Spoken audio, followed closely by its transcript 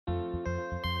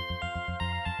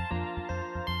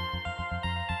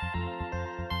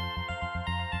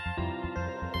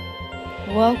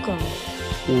Welcome.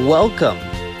 Welcome.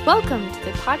 Welcome to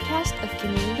the podcast of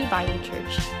Community Bible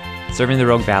Church. Serving the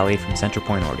Rogue Valley from Central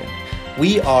Point, Oregon.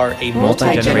 We are a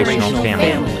multi-generational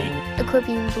family.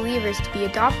 Equipping believers to be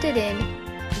adopted in,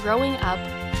 growing up,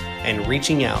 and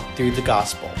reaching out through the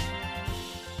gospel.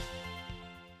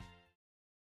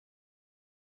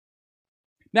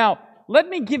 Now, let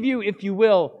me give you, if you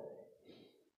will,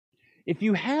 if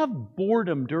you have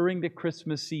boredom during the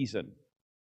Christmas season,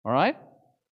 all right?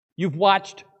 You've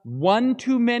watched one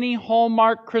too many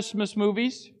Hallmark Christmas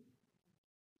movies.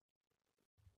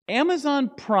 Amazon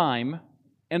Prime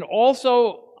and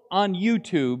also on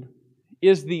YouTube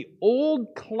is the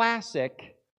old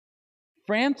classic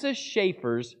Francis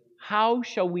Schaeffer's How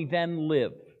Shall We Then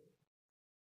Live?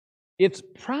 It's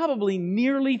probably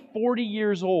nearly 40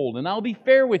 years old, and I'll be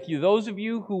fair with you, those of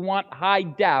you who want high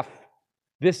def,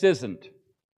 this isn't.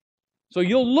 So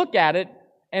you'll look at it,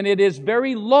 and it is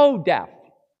very low def.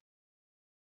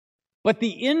 But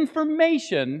the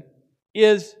information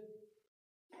is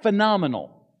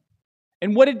phenomenal.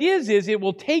 And what it is it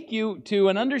will take you to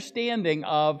an understanding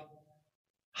of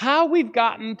how we've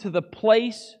gotten to the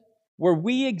place where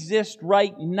we exist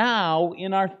right now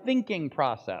in our thinking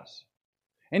process.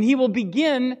 And he will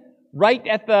begin right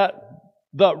at the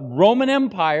Roman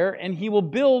Empire, and he will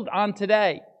build on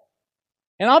today.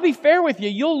 And I'll be fair with you,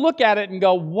 you'll look at it and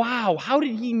go, wow, how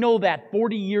did he know that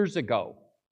 40 years ago?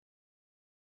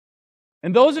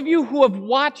 And those of you who have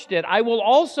watched it, I will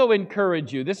also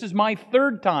encourage you. This is my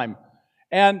third time,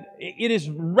 and it is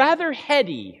rather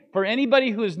heady for anybody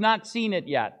who has not seen it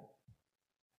yet.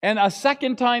 And a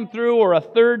second time through or a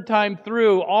third time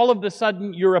through, all of a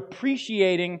sudden you're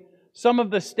appreciating some of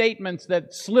the statements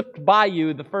that slipped by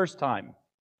you the first time.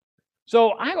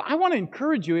 So I want to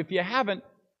encourage you, if you haven't,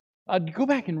 go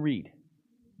back and read.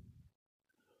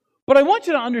 But I want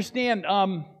you to understand,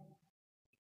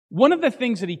 one of the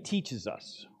things that he teaches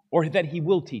us, or that he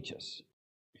will teach us,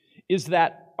 is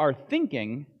that our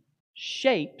thinking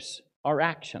shapes our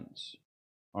actions.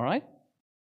 All right?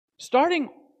 Starting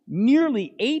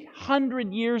nearly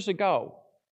 800 years ago,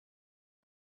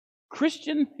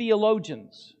 Christian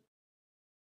theologians,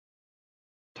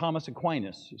 Thomas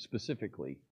Aquinas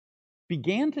specifically,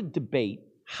 began to debate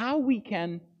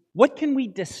what can we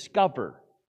discover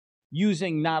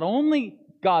using not only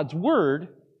God's Word,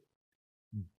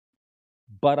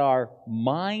 but our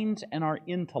minds and our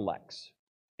intellects.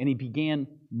 And he began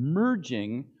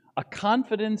merging a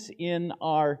confidence in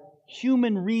our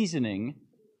human reasoning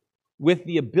with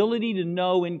the ability to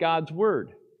know in God's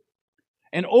Word.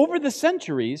 And over the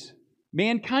centuries,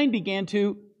 mankind began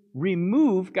to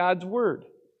remove God's Word.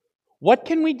 What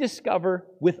can we discover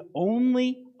with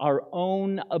only our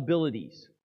own abilities?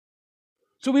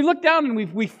 So we look down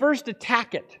and we first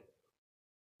attack it.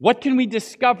 What can we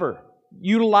discover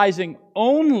utilizing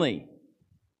only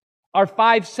our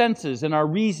five senses and our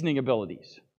reasoning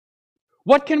abilities?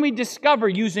 What can we discover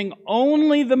using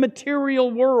only the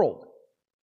material world?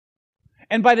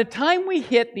 And by the time we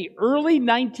hit the early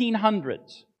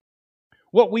 1900s,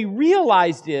 what we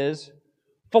realized is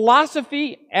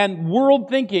philosophy and world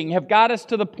thinking have got us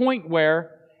to the point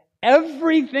where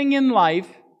everything in life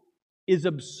is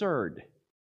absurd.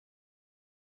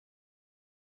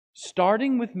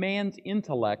 Starting with man's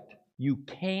intellect, you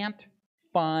can't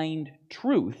find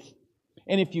truth.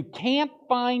 And if you can't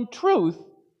find truth,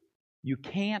 you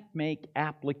can't make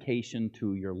application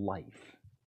to your life.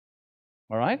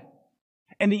 All right?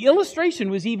 And the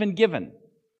illustration was even given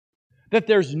that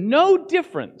there's no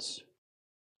difference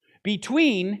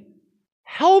between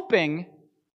helping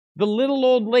the little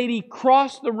old lady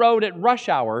cross the road at rush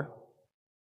hour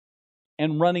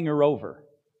and running her over.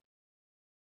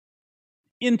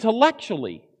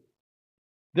 Intellectually,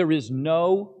 there is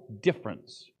no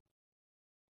difference.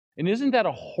 And isn't that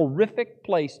a horrific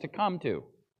place to come to?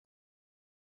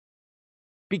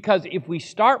 Because if we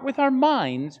start with our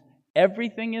minds,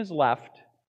 everything is left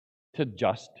to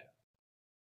just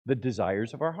the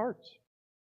desires of our hearts.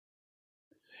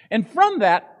 And from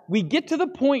that, we get to the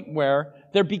point where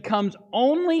there becomes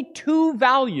only two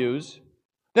values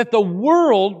that the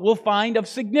world will find of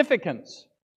significance.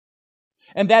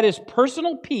 And that is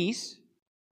personal peace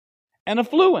and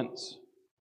affluence.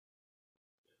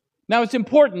 Now it's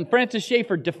important, Francis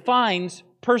Schaeffer defines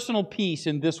personal peace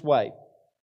in this way.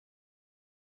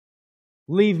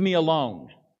 Leave me alone.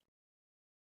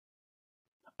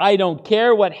 I don't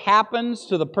care what happens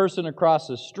to the person across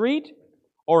the street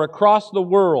or across the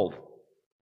world.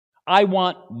 I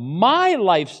want my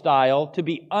lifestyle to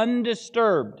be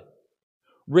undisturbed,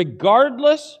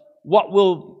 regardless what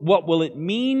will it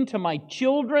mean to my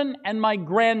children and my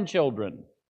grandchildren.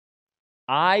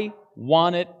 I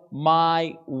want it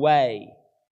my way.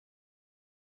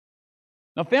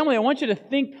 Now, family, I want you to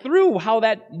think through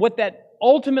what that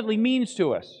ultimately means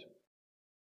to us.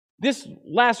 This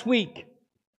last week,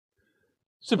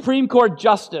 Supreme Court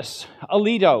Justice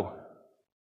Alito,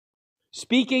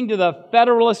 speaking to the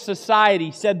Federalist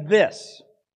Society, said this: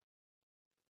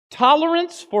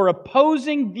 "Tolerance for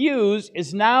opposing views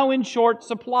is now in short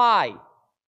supply."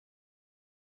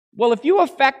 Well, if you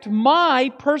affect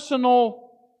my personal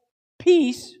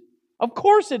peace, of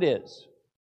course it is.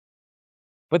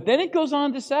 But then it goes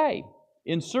on to say,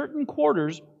 in certain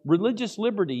quarters, religious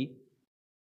liberty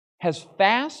has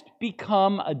fast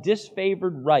become a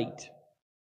disfavored right.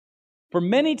 For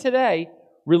many today,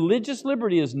 religious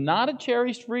liberty is not a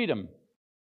cherished freedom.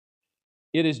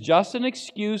 It is just an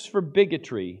excuse for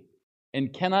bigotry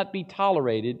and cannot be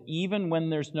tolerated even when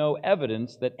there's no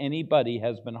evidence that anybody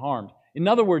has been harmed. In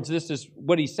other words, this is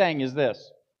what he's saying is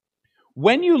this: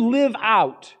 when you live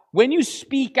out, when you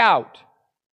speak out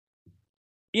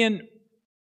in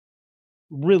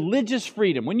religious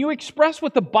freedom, when you express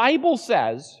what the Bible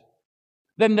says,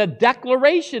 then the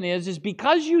declaration is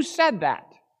because you said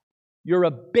that, you're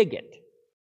a bigot.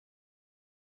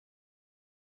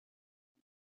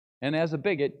 And as a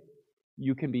bigot,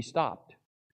 you can be stopped,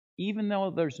 even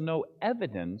though there's no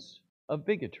evidence of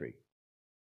bigotry.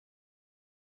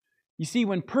 You see,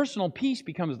 when personal peace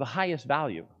becomes the highest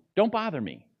value, don't bother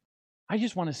me. I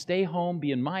just want to stay home,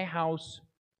 be in my house,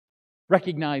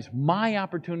 recognize my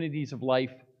opportunities of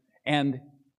life, and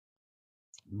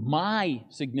my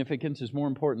significance is more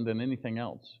important than anything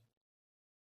else.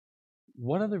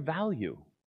 What other value,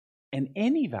 and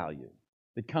any value,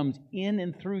 that comes in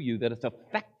and through you that is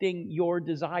affecting your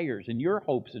desires and your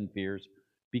hopes and fears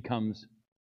becomes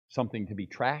something to be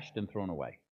trashed and thrown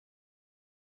away.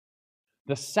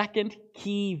 The second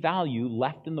key value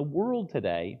left in the world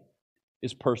today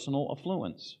is personal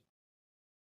affluence.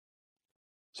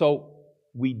 So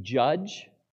we judge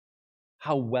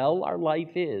how well our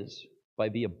life is by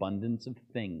the abundance of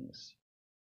things.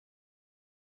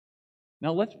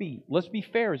 Now let's be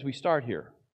fair as we start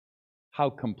here. How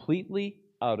completely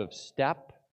out of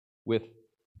step with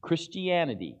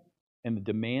Christianity and the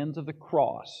demands of the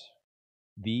cross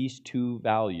these two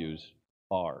values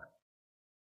are.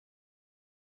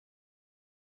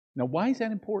 Now, why is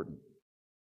that important?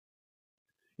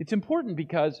 It's important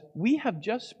because we have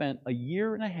just spent a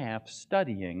year and a half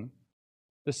studying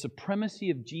the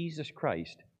supremacy of Jesus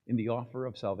Christ in the offer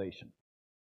of salvation.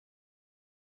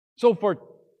 So for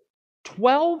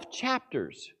 12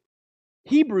 chapters,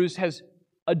 Hebrews has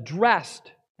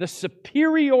addressed the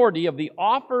superiority of the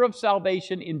offer of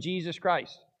salvation in Jesus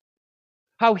Christ.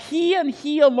 How He and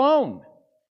He alone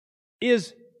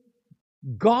is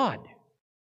God.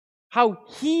 How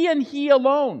He and He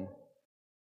alone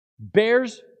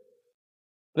bears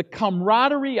the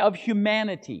camaraderie of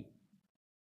humanity.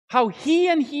 How He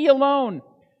and He alone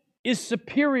is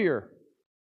superior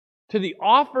to the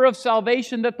offer of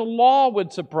salvation that the law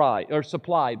would supply.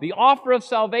 The offer of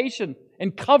salvation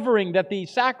and covering that the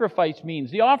sacrifice means.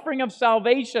 The offering of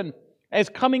salvation as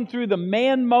coming through the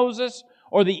man Moses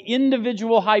or the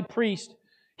individual high priest.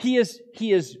 He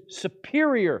is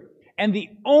superior and the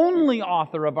only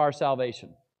author of our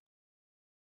salvation.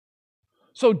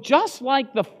 So just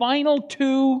like the final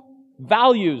two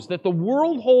values that the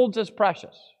world holds as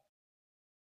precious,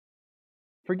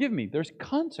 forgive me, there's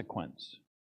consequence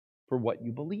for what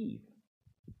you believe.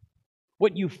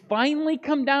 What you finally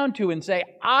come down to and say,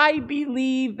 I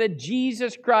believe that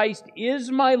Jesus Christ is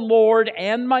my Lord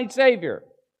and my Savior.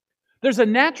 There's a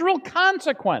natural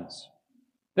consequence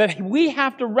that we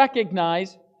have to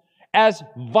recognize as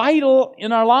vital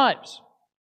in our lives.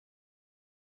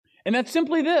 And that's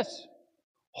simply this: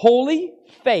 holy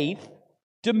faith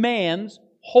demands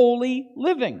holy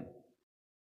living.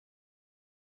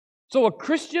 So a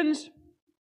Christian's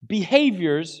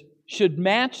behaviors should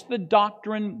match the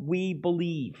doctrine we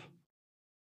believe.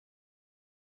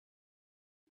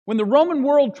 When the Roman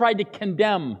world tried to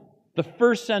condemn the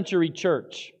first century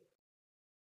church,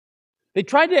 they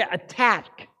tried to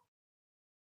attack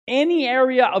any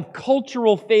area of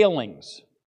cultural failings,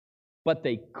 but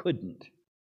they couldn't.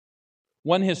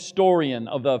 One historian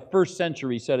of the first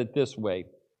century said it this way: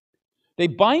 they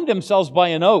bind themselves by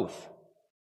an oath,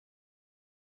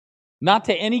 not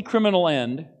to any criminal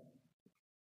end,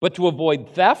 but to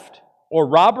avoid theft or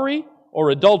robbery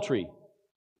or adultery,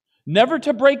 never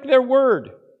to break their word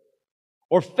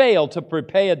or fail to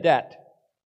repay a debt.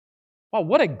 Wow,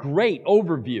 what a great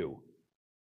overview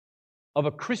of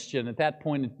a Christian at that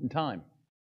point in time.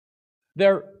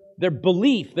 Their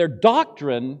belief, their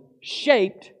doctrine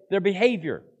shaped their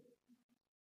behavior.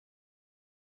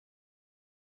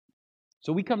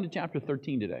 So we come to chapter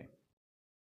 13 today.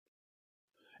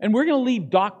 And we're going to leave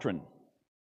doctrine.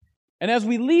 And as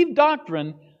we leave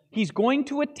doctrine, he's going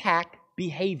to attack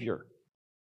behavior.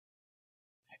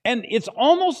 And it's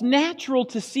almost natural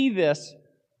to see this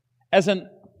as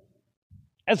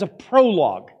a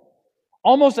prologue,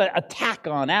 almost an attack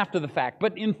on after the fact.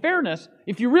 But in fairness,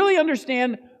 if you really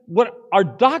understand what our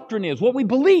doctrine is, what we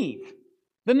believe,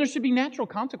 then there should be natural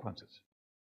consequences.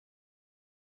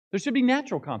 There should be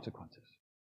natural consequences.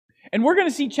 And we're going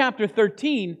to see chapter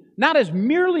 13 not as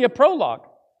merely a prologue,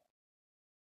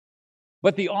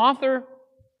 but the author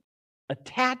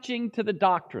attaching to the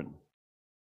doctrine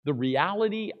the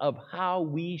reality of how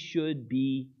we should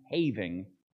be behaving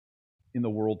in the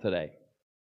world today.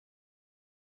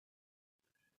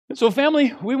 And so,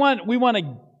 family, we want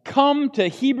to come to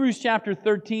Hebrews chapter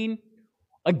 13.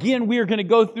 Again, we are going to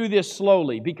go through this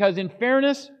slowly because, in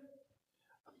fairness,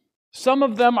 some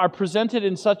of them are presented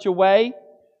in such a way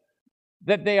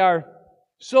that they are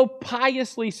so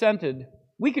piously scented.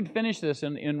 We could finish this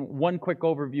in one quick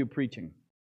overview preaching.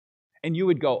 And you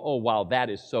would go, oh, wow, that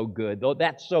is so good. Though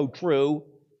that's so true.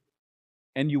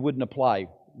 And you wouldn't apply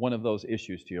one of those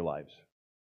issues to your lives.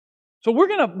 So we're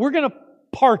gonna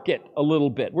park it a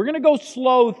little bit. We're going to go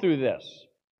slow through this.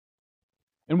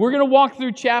 And we're going to walk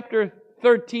through chapter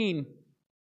 13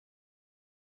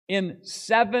 in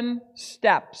 7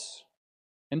 steps.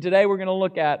 And today we're going to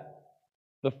look at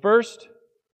the first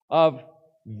of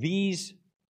these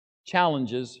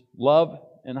challenges, love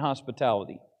and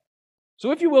hospitality.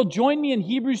 So if you will, join me in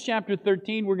Hebrews chapter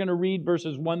 13. We're going to read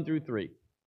verses 1 through 3.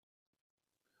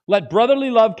 Let brotherly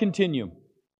love continue.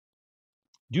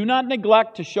 Do not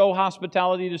neglect to show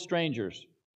hospitality to strangers,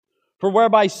 for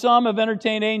whereby some have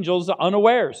entertained angels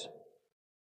unawares.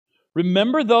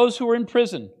 Remember those who are in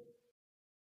prison,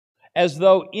 as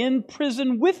though in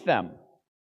prison with them,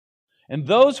 and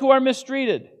those who are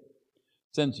mistreated,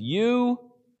 since you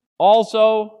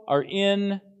also are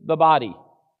in the body.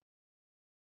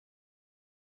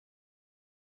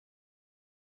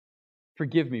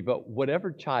 Forgive me, but whatever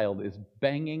child is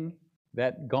banging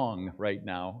that gong right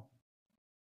now,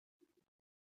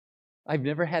 I've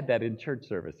never had that in church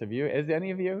service. Have you? Has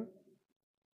any of you?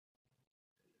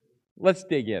 Let's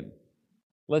dig in.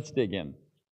 Let's dig in.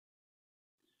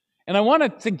 And I want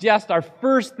to suggest our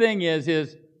first thing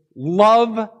is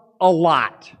love a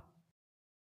lot.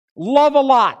 Love a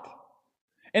lot.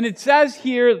 And it says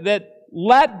here that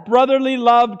let brotherly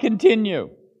love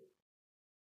continue.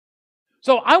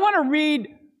 So I want to read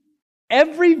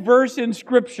every verse in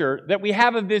Scripture that we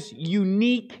have of this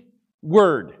unique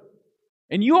word.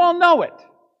 And you all know it.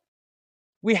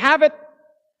 We have it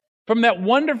from that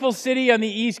wonderful city on the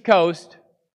East Coast,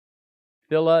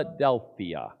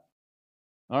 Philadelphia.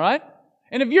 All right?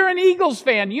 And if you're an Eagles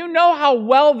fan, you know how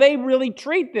well they really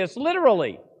treat this,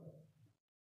 literally.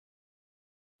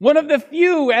 One of the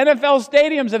few NFL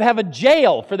stadiums that have a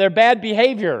jail for their bad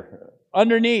behavior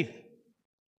underneath.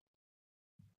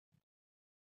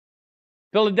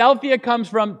 Philadelphia comes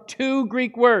from 2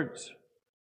 Greek words.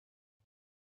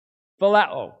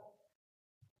 Phileo,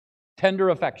 tender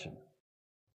affection.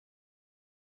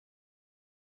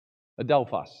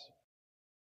 Adelphos,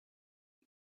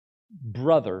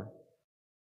 brother,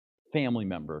 family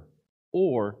member,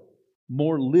 or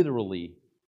more literally,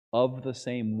 of the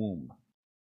same womb.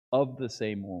 Of the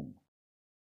same womb.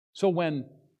 So when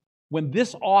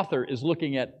this author is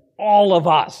looking at all of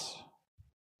us,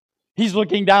 he's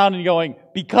looking down and going,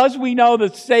 because we know the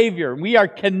Savior, we are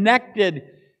connected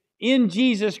in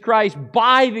Jesus Christ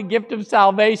by the gift of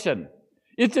salvation.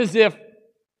 It's as if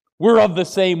we're of the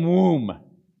same womb.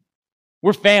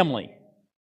 We're family.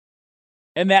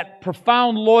 And that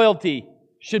profound loyalty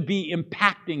should be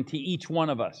impacting to each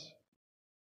one of us.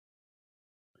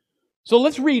 So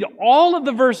let's read all of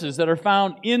the verses that are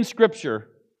found in Scripture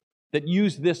that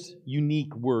use this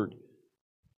unique word.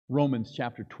 Romans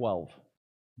chapter 12,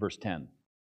 verse 10.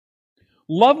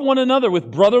 Love one another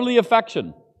with brotherly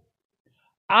affection.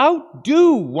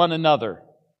 Outdo one another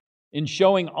in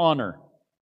showing honor.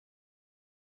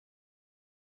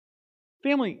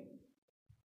 Family,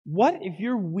 what if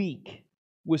your week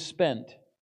was spent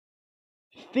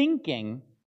thinking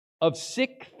of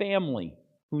sick family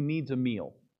who needs a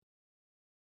meal?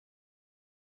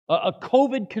 A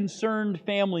COVID-concerned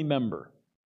family member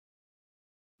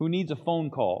who needs a phone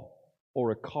call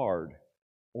or a card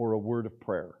or a word of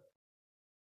prayer?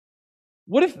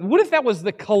 What if that was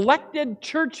the collected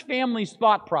church family's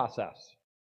thought process?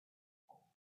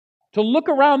 To look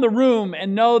around the room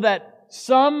and know that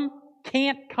some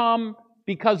can't come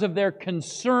because of their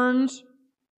concerns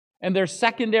and their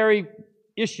secondary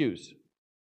issues.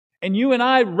 And you and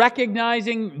I,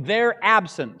 recognizing their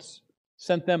absence,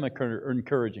 sent them an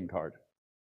encouraging card.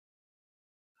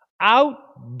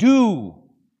 Outdo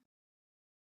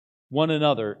one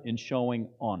another in showing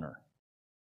honor.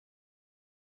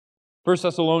 1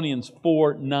 Thessalonians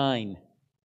 4:9.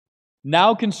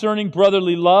 Now concerning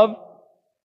brotherly love,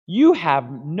 you have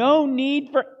no need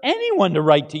for anyone to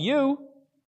write to you,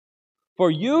 for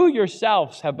you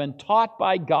yourselves have been taught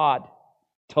by God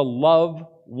to love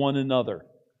one another.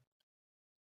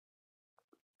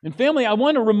 And family, I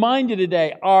want to remind you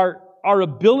today, our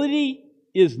ability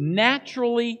is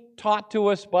naturally taught to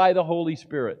us by the Holy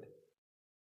Spirit.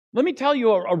 Let me tell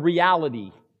you a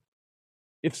reality.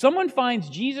 If someone finds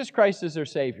Jesus Christ as their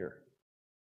Savior,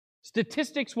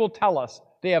 statistics will tell us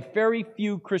they have very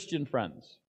few Christian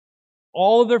friends.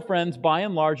 All of their friends, by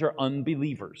and large, are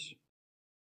unbelievers.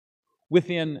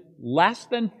 Within less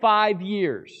than 5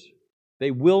 years, they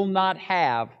will not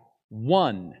have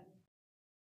one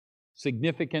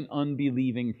significant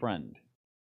unbelieving friend.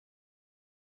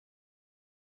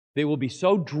 They will be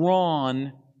so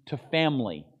drawn to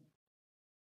family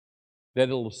that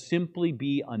it'll simply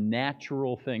be a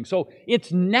natural thing. So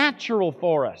it's natural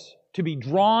for us to be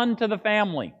drawn to the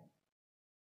family.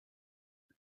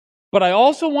 But I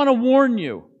also want to warn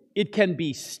you, it can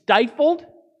be stifled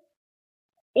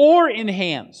or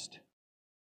enhanced.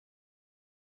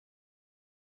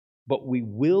 But we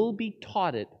will be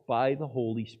taught it by the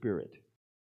Holy Spirit.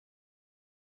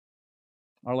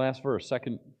 Our last verse,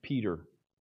 2 Peter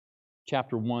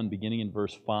chapter 1, beginning in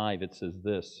verse 5, it says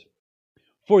this.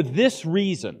 For this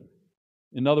reason,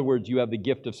 in other words, you have the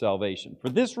gift of salvation. For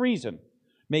this reason,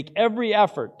 make every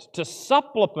effort to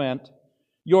supplement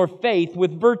your faith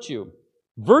with virtue,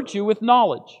 virtue with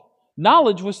knowledge,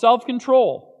 knowledge with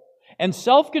self-control, and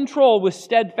self-control with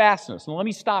steadfastness. Now let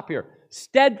me stop here.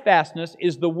 Steadfastness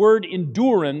is the word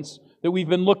endurance that we've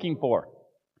been looking for.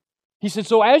 He said,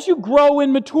 so as you grow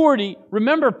in maturity,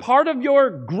 remember, part of your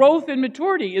growth in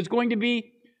maturity is going to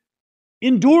be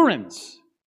endurance.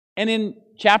 And in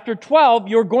chapter 12,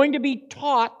 you're going to be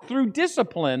taught through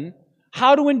discipline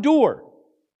how to endure.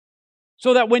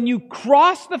 So that when you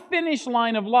cross the finish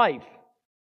line of life,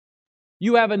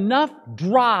 you have enough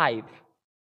drive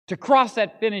to cross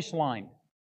that finish line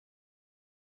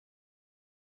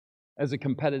as a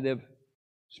competitive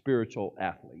spiritual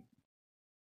athlete.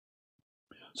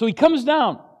 So he comes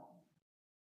down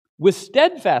with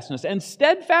steadfastness, and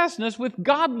steadfastness with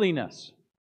godliness.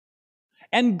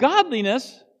 And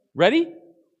godliness, ready?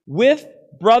 With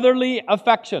brotherly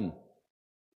affection.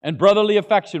 And brotherly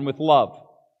affection with love.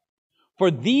 For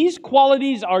these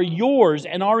qualities are yours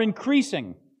and are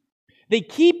increasing. They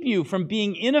keep you from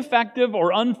being ineffective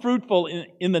or unfruitful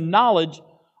in the knowledge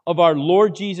of our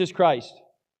Lord Jesus Christ.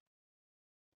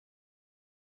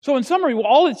 So in summary,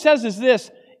 all it says is this.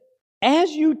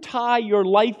 As you tie your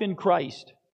life in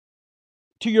Christ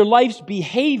to your life's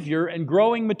behavior and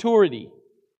growing maturity,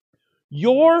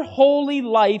 your holy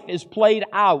life is played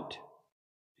out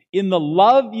in the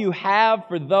love you have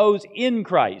for those in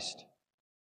Christ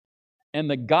and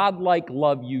the godlike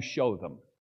love you show them.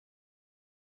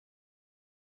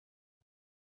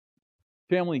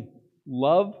 Family,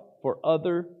 love for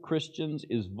other Christians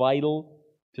is vital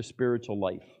to spiritual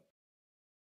life.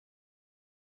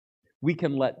 We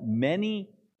can let many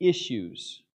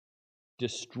issues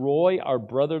destroy our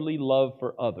brotherly love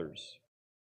for others.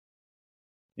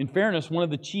 In fairness, one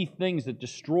of the chief things that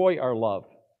destroy our love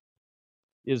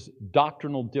is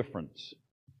doctrinal difference.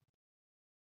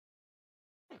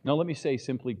 Now let me say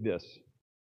simply this.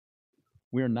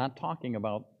 We are not talking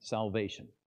about salvation.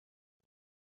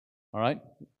 All right?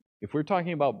 If we're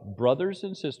talking about brothers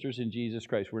and sisters in Jesus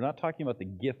Christ, we're not talking about the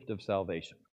gift of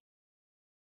salvation.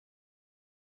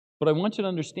 But I want you to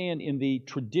understand, in the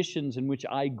traditions in which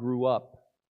I grew up,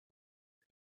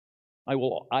 I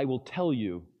will tell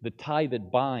you, the tie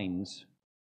that binds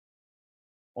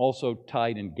also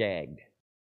tied and gagged.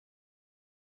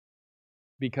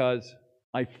 Because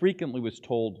I frequently was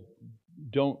told,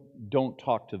 don't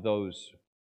talk to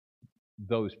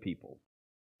those people.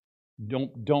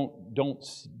 Don't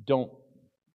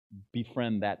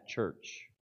befriend that church.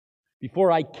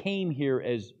 Before I came here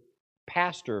as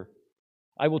pastor,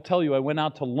 I will tell you, I went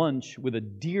out to lunch with a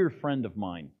dear friend of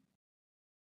mine,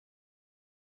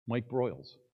 Mike Broyles.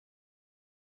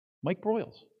 Mike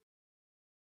Broyles.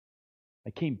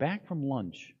 I came back from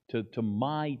lunch to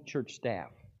my church staff.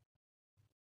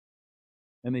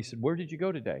 And they said, where did you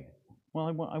go today?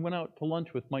 Well, I went out to lunch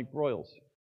with Mike Broyles.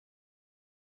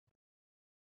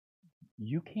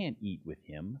 You can't eat with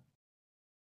him.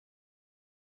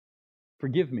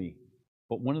 Forgive me,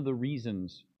 but one of the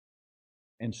reasons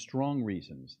and strong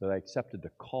reasons that I accepted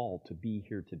the call to be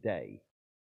here today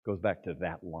goes back to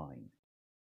that line.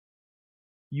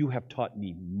 You have taught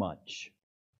me much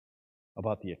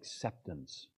about the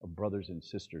acceptance of brothers and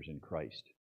sisters in Christ.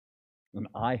 And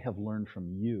I have learned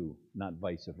from you, not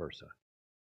vice versa.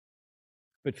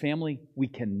 But family, we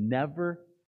can never,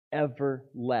 ever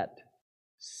let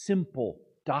simple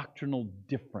doctrinal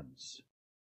difference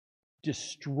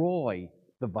destroy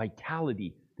the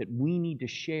vitality that we need to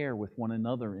share with one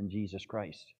another in Jesus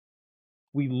Christ.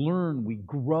 We learn, we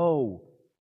grow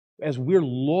as we're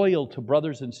loyal to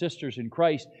brothers and sisters in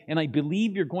Christ. And I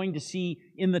believe you're going to see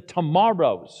in the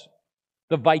tomorrows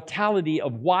the vitality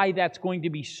of why that's going to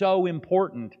be so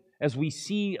important as we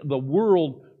see the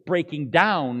world breaking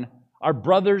down. Our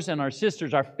brothers and our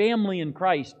sisters, our family in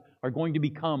Christ, are going to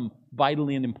become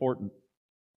vitally and important.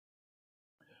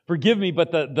 Forgive me,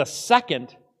 but the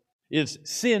second is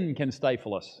sin can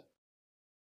stifle us.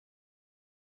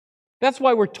 That's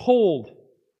why we're told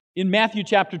in Matthew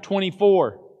chapter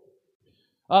 24,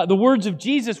 the words of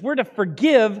Jesus, we're to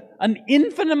forgive an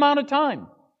infinite amount of time.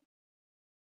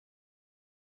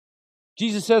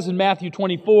 Jesus says in Matthew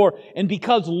 24, and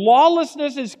because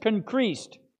lawlessness is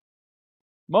increased,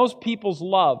 most people's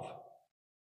love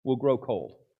will grow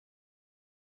cold.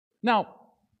 Now,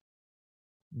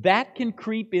 that can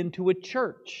creep into a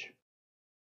church.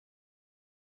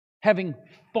 Having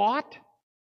fought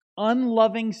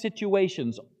unloving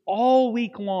situations all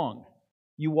week long,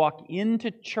 you walk into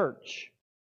church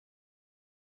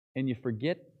and you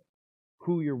forget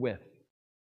who you're with.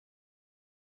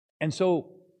 And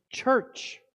so,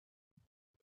 church,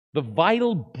 the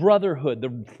vital brotherhood,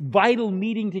 the vital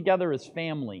meeting together as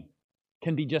family,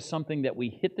 can be just something that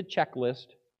we hit the checklist,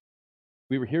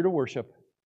 we were here to worship,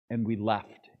 and we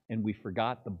left, and we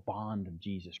forgot the bond of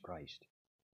Jesus Christ.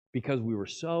 Because we were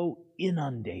so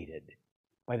inundated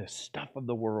by the stuff of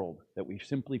the world that we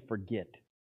simply forget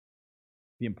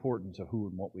the importance of who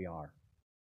and what we are.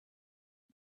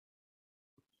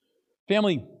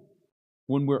 Family,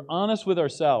 when we're honest with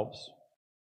ourselves,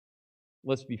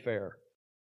 let's be fair.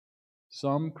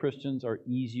 Some Christians are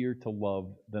easier to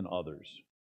love than others.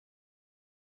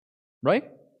 Right?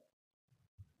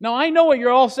 Now, I know what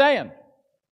you're all saying.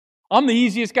 I'm the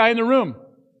easiest guy in the room.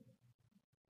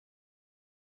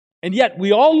 And yet,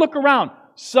 we all look around.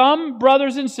 Some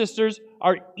brothers and sisters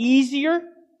are easier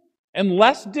and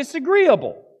less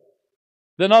disagreeable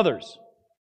than others.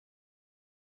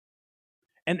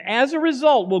 And as a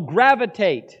result, we'll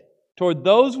gravitate toward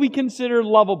those we consider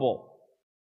lovable.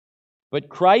 But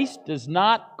Christ does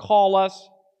not call us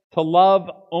to love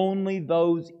only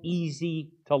those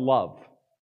easy to love.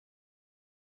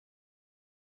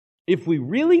 If we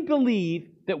really believe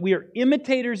that we are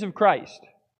imitators of Christ,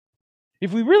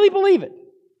 if we really believe it,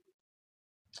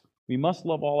 we must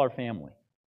love all our family.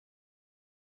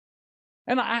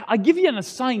 And I give you an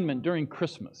assignment during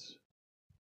Christmas.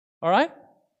 All right?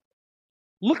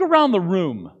 Look around the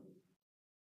room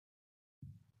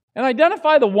and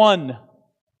identify the one,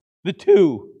 the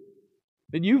two,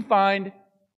 that you find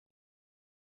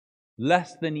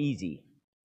less than easy.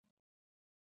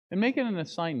 And make it an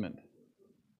assignment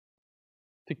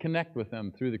to connect with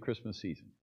them through the Christmas season.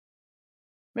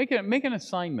 Make an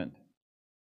assignment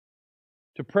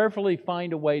to prayerfully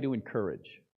find a way to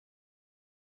encourage.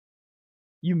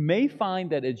 You may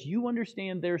find that as you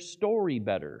understand their story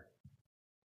better,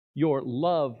 your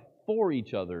love for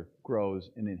each other grows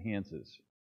and enhances.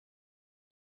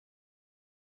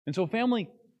 And so, family,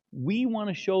 we want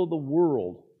to show the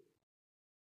world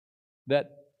that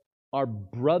our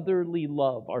brotherly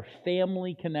love, our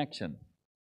family connection,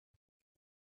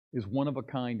 is one of a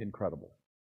kind, incredible.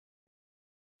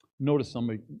 Notice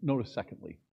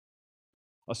secondly,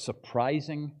 a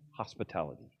surprising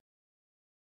hospitality.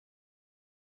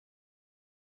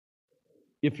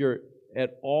 If you're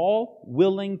at all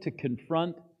willing to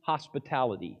confront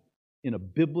hospitality in a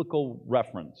biblical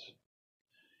reference,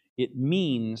 it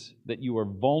means that you are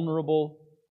vulnerable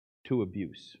to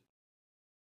abuse.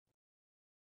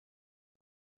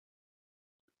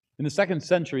 In the 2nd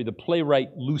century, the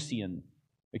playwright Lucian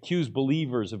accused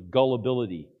believers of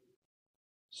gullibility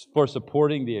for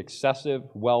supporting the excessive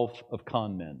wealth of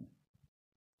con men.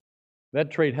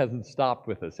 That trait hasn't stopped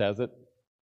with us, has it?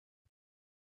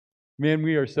 Man,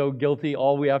 we are so guilty.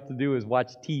 All we have to do is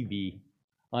watch TV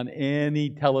on any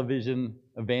television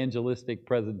evangelistic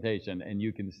presentation, and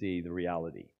you can see the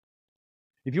reality.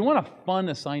 If you want a fun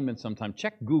assignment sometime,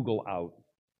 check Google out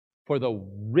for the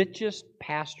richest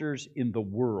pastors in the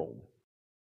world,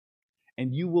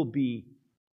 and you will be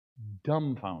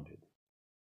dumbfounded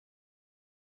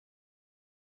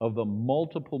of the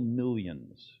multiple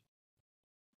millions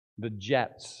the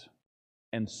jets,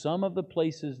 and some of the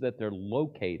places that they're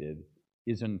located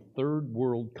is in third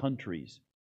world countries,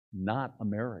 not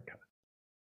America.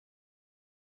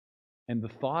 And the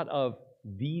thought of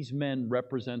these men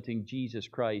representing Jesus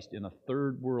Christ in a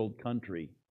third world country,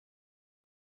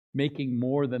 making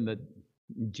more than the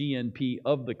GNP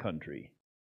of the country,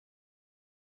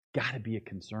 got to be a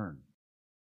concern.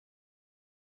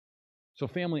 So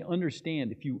family,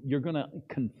 understand, if you're going to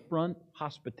confront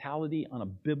hospitality on a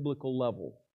biblical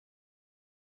level,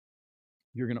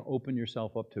 you're going to open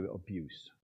yourself up to abuse.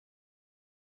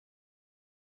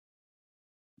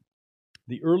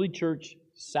 The early church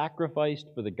sacrificed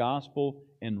for the gospel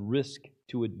and risked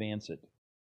to advance it.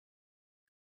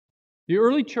 The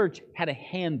early church had a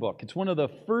handbook. It's one of the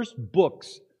first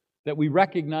books that we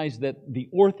recognize that the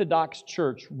Orthodox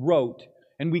Church wrote,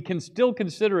 and we can still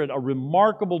consider it a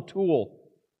remarkable tool,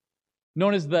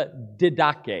 known as the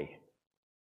Didache.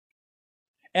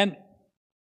 And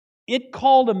it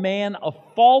called a man a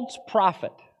false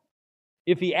prophet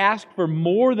if he asked for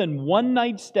more than one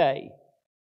night's stay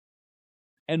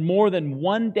and more than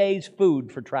one day's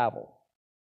food for travel.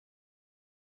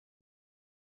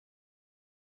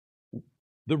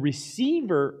 The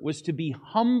receiver was to be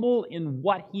humble in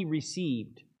what he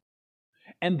received,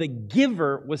 and the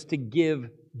giver was to give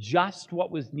just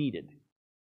what was needed.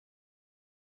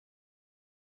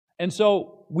 And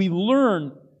so we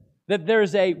learn that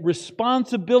there's a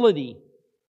responsibility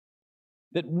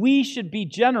that we should be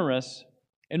generous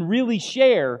and really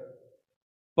share,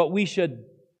 but we should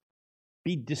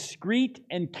be discreet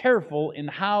and careful in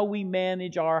how we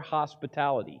manage our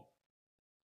hospitality,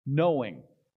 knowing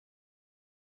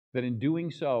that in doing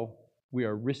so, we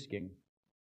are risking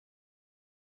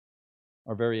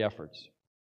our very efforts.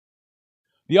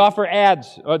 The author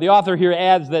here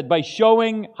adds that by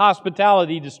showing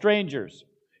hospitality to strangers,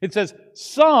 it says,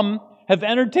 some have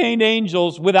entertained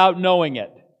angels without knowing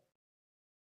it.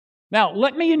 Now,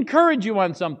 let me encourage you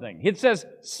on something. It says,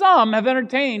 some have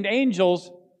entertained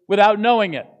angels without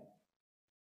knowing it.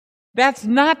 That's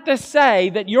not to say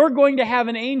that you're going to have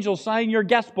an angel sign your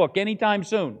guest book anytime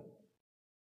soon.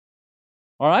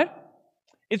 All right?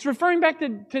 It's referring back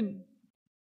to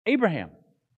Abraham.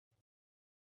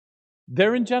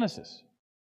 There in Genesis.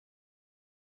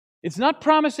 It's not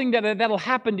promising that that'll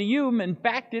happen to you. In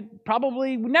fact, it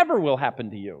probably never will happen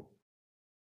to you.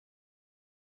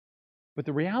 But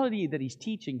the reality that he's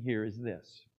teaching here is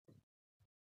this.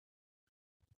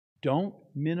 Don't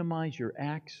minimize your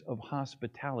acts of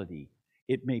hospitality.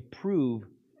 It may prove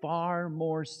far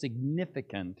more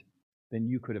significant than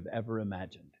you could have ever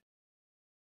imagined.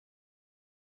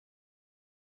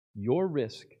 Your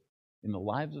risk in the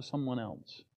lives of someone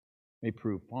else may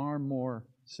prove far more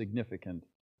significant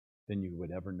than you would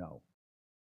ever know.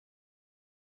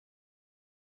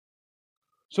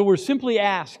 So we're simply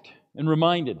asked and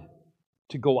reminded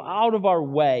to go out of our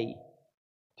way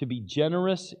to be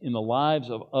generous in the lives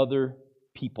of other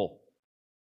people.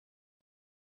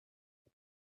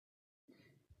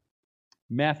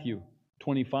 Matthew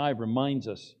 25 reminds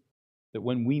us that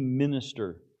when we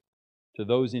minister to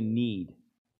those in need,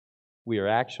 we are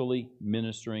actually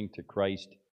ministering to Christ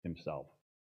Himself.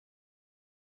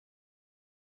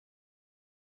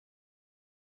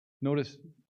 Notice,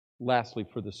 lastly,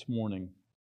 for this morning,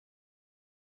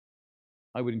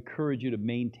 I would encourage you to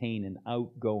maintain an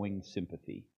outgoing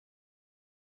sympathy.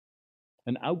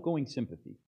 An outgoing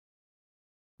sympathy.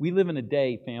 We live in a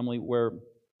day, family, where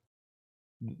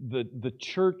the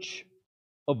church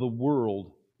of the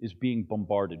world is being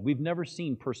bombarded. We've never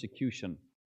seen persecution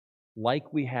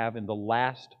like we have in the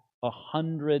last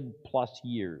 100+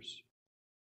 years,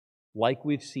 like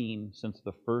we've seen since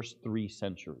the first 3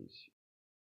 centuries.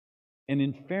 And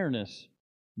in fairness,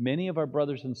 many of our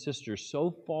brothers and sisters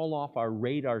so fall off our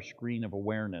radar screen of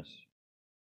awareness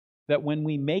that when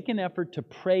we make an effort to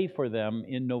pray for them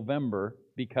in November,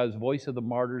 because Voice of the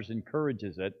Martyrs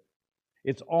encourages it,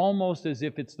 it's almost as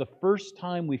if it's the first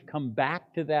time we've come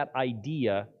back to that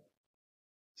idea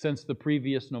since the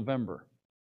previous November.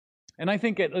 And I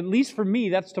think, at least for me,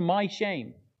 that's to my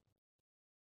shame.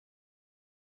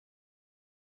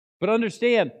 But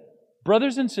understand,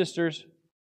 brothers and sisters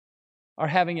are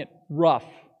having it rough.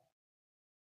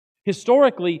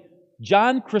 Historically,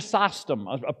 John Chrysostom,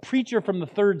 a preacher from the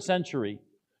 3rd century,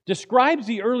 describes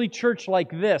the early church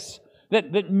like this,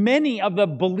 that many of the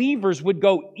believers would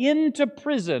go into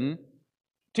prison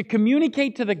to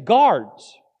communicate to the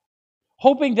guards,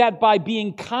 hoping that by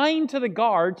being kind to the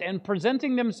guards and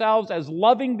presenting themselves as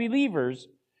loving believers,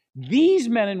 these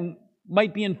men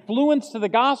might be influenced to the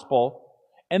gospel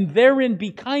and therein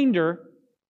be kinder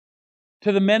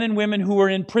to the men and women who were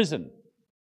in prison.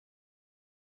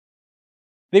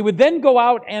 They would then go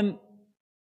out and,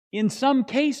 in some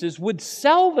cases, would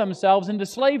sell themselves into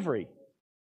slavery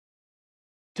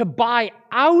to buy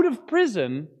out of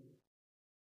prison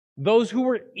those who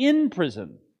were in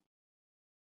prison.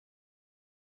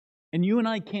 And you and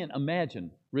I can't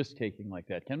imagine risk-taking like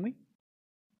that, can we?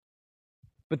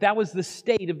 But that was the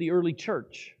state of the early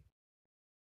church.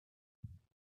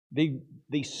 They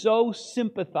so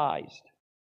sympathized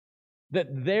that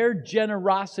their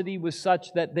generosity was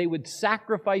such that they would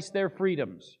sacrifice their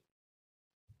freedoms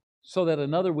so that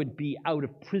another would be out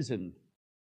of prison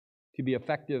to be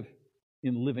effective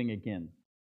in living again.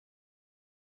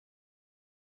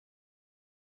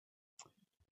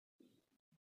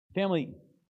 Family,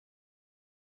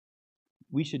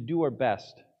 we should do our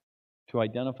best to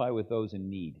identify with those in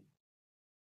need,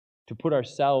 to put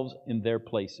ourselves in their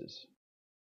places.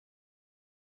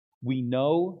 We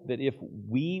know that if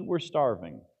we were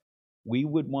starving, we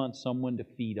would want someone to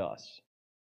feed us.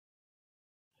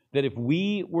 That if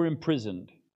we were imprisoned,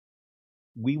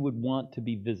 we would want to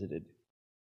be visited.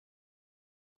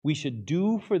 We should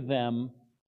do for them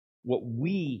what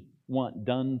we want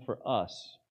done for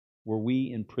us were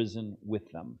we in prison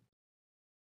with them.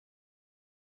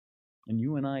 And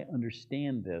you and I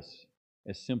understand this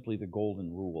as simply the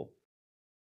golden rule.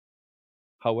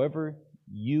 However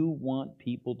you want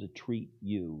people to treat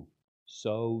you,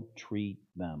 so treat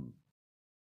them.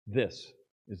 This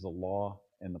is the law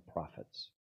and the prophets.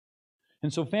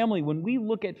 And so, family, when we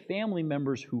look at family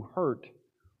members who hurt,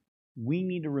 we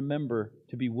need to remember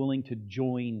to be willing to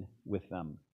join with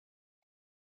them.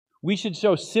 We should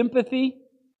show sympathy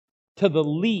to the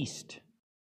least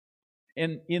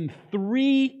in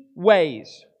three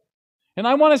ways. And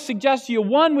I want to suggest to you,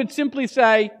 one would simply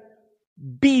say,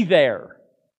 be there.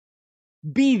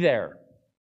 Be there.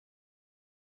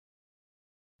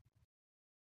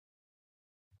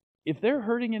 If they're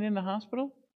hurting and in the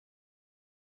hospital,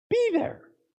 be there.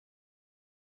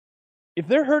 If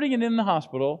they're hurting and in the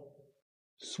hospital,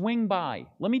 swing by.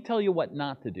 Let me tell you what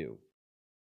not to do.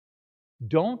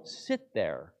 Don't sit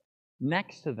there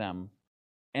next to them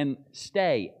and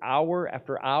stay hour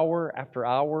after hour after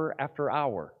hour after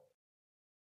hour.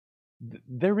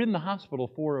 They're in the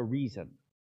hospital for a reason.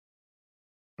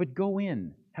 But go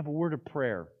in, have a word of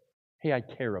prayer. Hey, I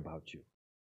care about you.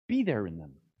 Be there in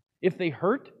them. If they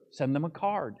hurt, send them a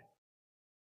card.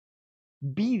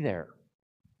 Be there.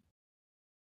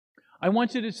 I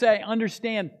want you to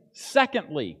understand,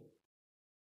 secondly,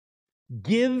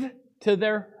 give to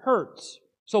their hurts.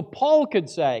 So Paul could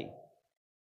say,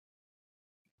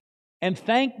 and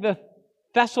thank the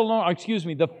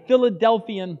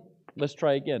Philadelphian, let's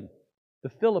try again, the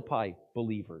Philippi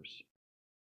believers.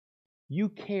 You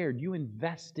cared, you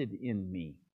invested in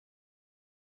me,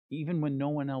 even when no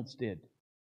one else did.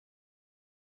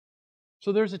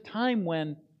 So there's a time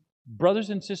when brothers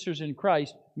and sisters in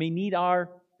Christ may need our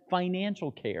financial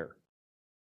care.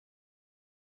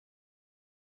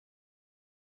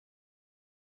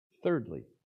 Thirdly,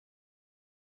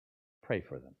 pray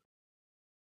for them.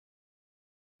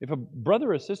 If a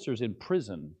brother or sister is in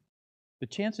prison, the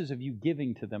chances of you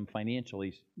giving to them financially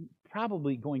is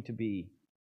probably going to be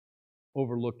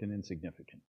overlooked and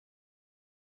insignificant.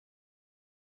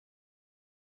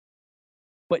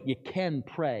 But you can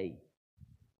pray.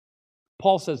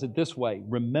 Paul says it this way,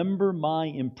 remember my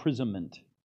imprisonment.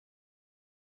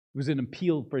 It was an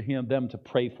appeal for them to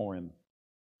pray for him.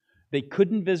 They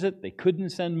couldn't visit, they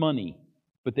couldn't send money,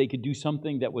 but they could do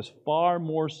something that was far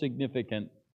more significant.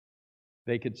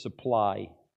 They could supply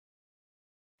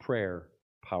prayer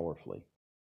powerfully.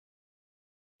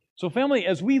 So family,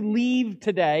 as we leave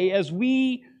today, as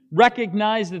we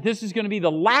recognize that this is going to be the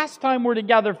last time we're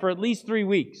together for at least 3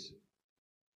 weeks,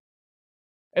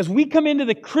 as we come into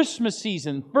the Christmas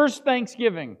season, first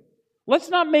Thanksgiving, let's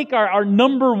not make our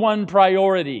number one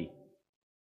priority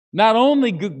not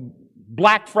only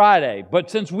Black Friday, but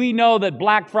since we know that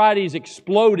Black Friday's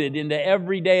exploded into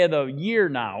every day of the year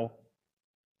now,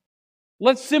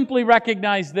 let's simply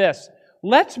recognize this.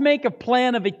 Let's make a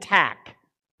plan of attack,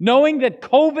 knowing that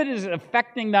COVID is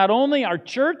affecting not only our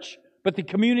church, but the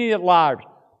community at large.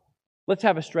 Let's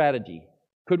have a strategy.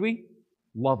 Could we?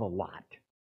 Love a lot.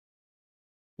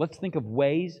 Let's think of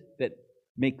ways that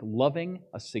make loving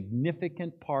a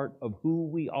significant part of who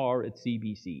we are at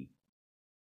CBC.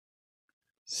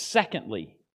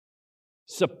 Secondly,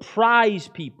 surprise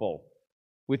people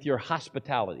with your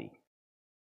hospitality.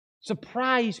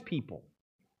 Surprise people.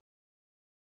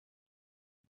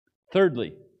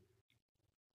 Thirdly,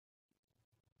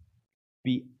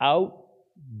 be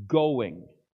outgoing.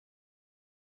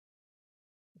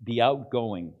 Be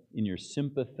outgoing in your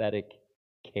sympathetic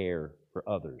care for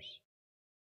others.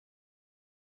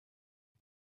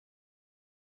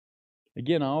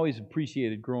 Again, I always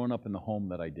appreciated growing up in the home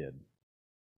that I did.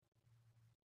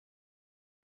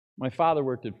 My father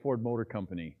worked at Ford Motor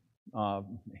Company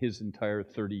his entire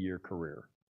 30-year career.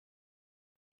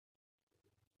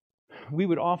 We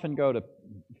would often go to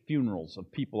funerals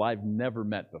of people I've never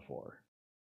met before.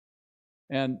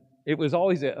 And it was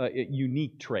always a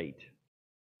unique trait,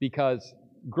 because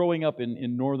growing up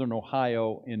in northern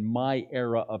Ohio in my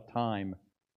era of time,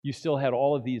 you still had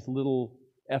all of these little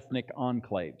ethnic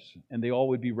enclaves, and they all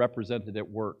would be represented at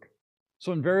work.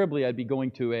 So invariably, I'd be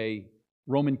going to a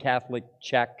Roman Catholic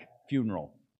Czech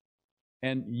funeral.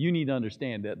 And you need to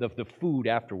understand that the food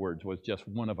afterwards was just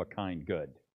one of a kind good.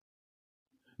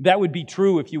 That would be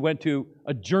true if you went to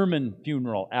a German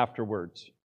funeral afterwards.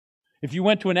 If you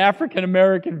went to an African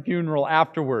American funeral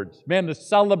afterwards, man, the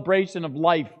celebration of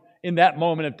life in that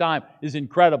moment of time is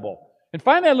incredible. And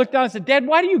finally I looked down and said, Dad,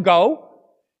 why do you go?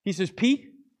 He says, Pete,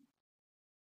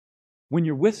 when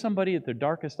you're with somebody at their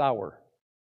darkest hour,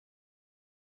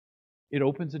 it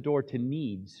opens the door to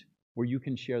needs where you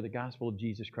can share the gospel of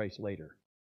Jesus Christ later.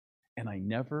 And I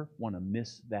never want to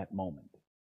miss that moment.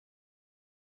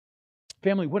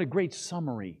 Family, what a great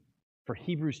summary for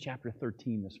Hebrews chapter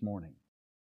 13 this morning.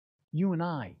 You and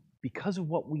I, because of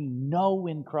what we know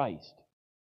in Christ,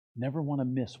 never want to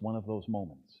miss one of those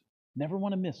moments. Never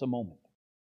want to miss a moment.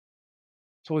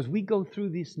 So as we go through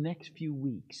these next few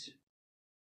weeks,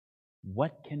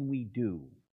 what can we do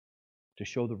to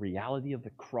show the reality of the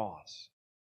cross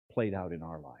played out in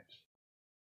our lives?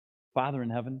 Father in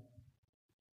heaven,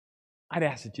 I'd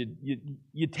ask that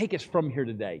you take us from here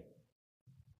today.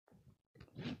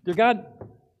 Dear God,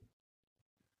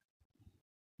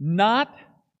 not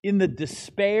in the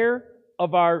despair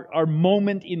of our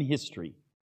moment in history.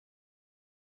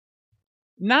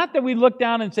 Not that we look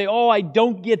down and say, oh, I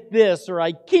don't get this, or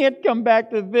I can't come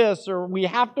back to this, or we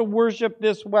have to worship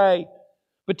this way.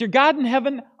 But dear God in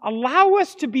heaven, allow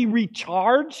us to be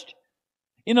recharged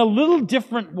in a little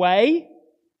different way.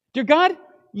 Dear God,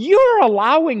 you're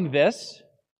allowing this.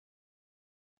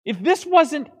 If this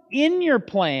wasn't in your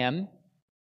plan,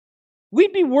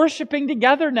 we'd be worshiping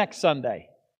together next Sunday.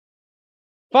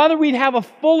 Father, we'd have a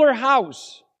fuller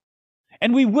house,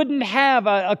 and we wouldn't have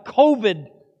a COVID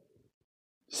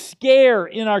scare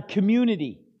in our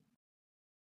community.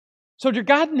 So, dear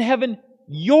God in heaven,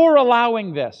 you're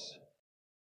allowing this.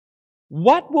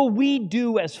 What will we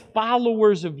do as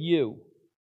followers of you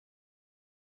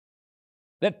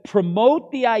that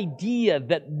promote the idea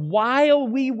that while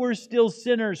we were still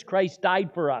sinners, Christ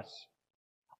died for us?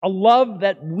 A love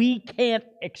that we can't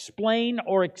explain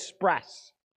or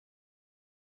express.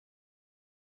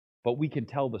 But we can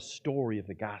tell the story of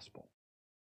the gospel.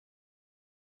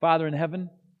 Father in heaven,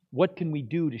 what can we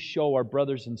do to show our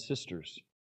brothers and sisters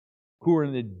who are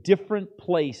in a different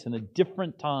place, in a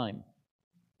different time,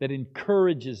 that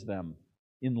encourages them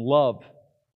in love,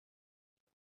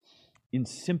 in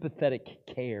sympathetic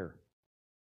care,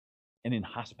 and in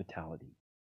hospitality?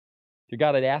 Dear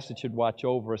God, I'd ask that you'd watch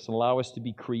over us and allow us to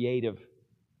be creative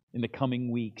in the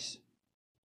coming weeks,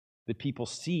 that people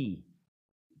see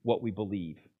what we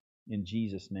believe. In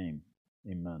Jesus' name,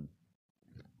 amen.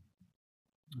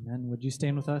 Amen. Would you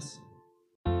stand with us?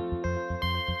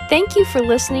 Thank you for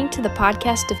listening to the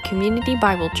podcast of Community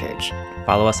Bible Church.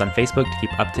 Follow us on Facebook to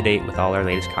keep up to date with all our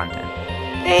latest content.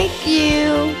 Thank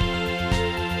you.